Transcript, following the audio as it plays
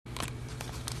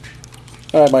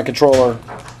Alright, my controller,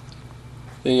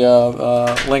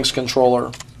 the Lynx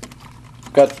controller.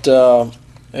 Got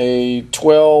a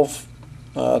 12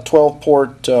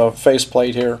 port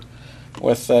faceplate here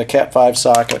with Cat 5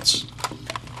 sockets.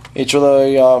 Each of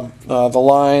the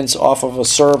lines off of a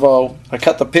servo. I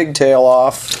cut the pigtail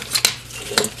off.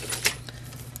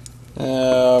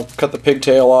 Cut the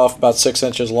pigtail off about 6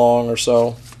 inches long or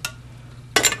so.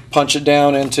 Punch it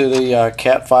down into the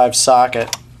Cat 5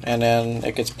 socket, and then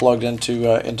it gets plugged into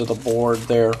the board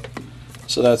there.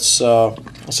 So that's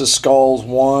this is skulls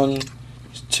 1,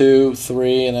 2,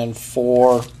 3, and then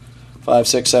 4, 5,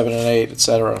 6, 7, and 8,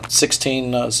 etc.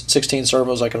 16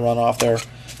 servos I can run off there.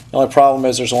 The only problem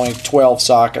is there's only 12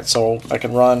 sockets, so I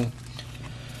can run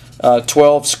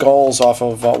 12 skulls off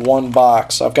of one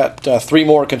box. I've got 3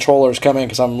 more controllers coming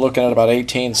because I'm looking at about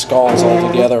 18 skulls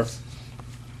altogether.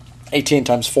 18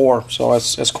 times 4, so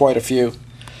that's quite a few.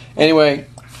 Anyway,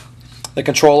 the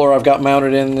controller I've got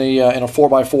mounted in a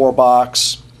 4x4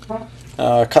 box.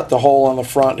 Cut the hole on the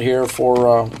front here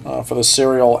for the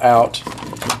serial out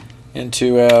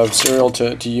into serial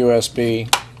to USB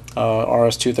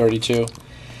RS-232,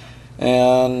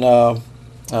 and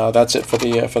that's it for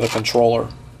the controller.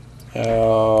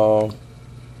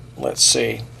 Let's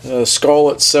see, the skull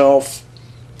itself.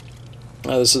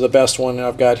 This is the best one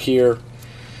I've got here.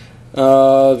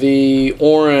 The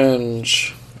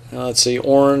orange. Let's see,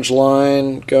 orange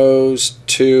line goes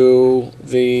to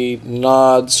the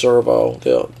nod servo.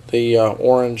 The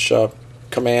orange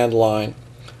command line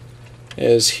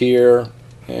is here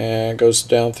and goes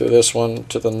down through this one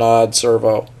to the nod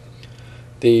servo.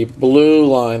 The blue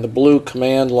line, the blue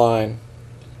command line,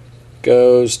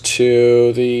 goes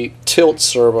to the tilt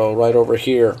servo right over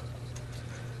here.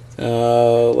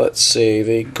 Let's see,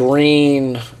 the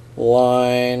green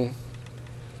line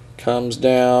comes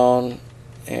down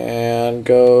and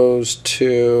goes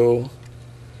to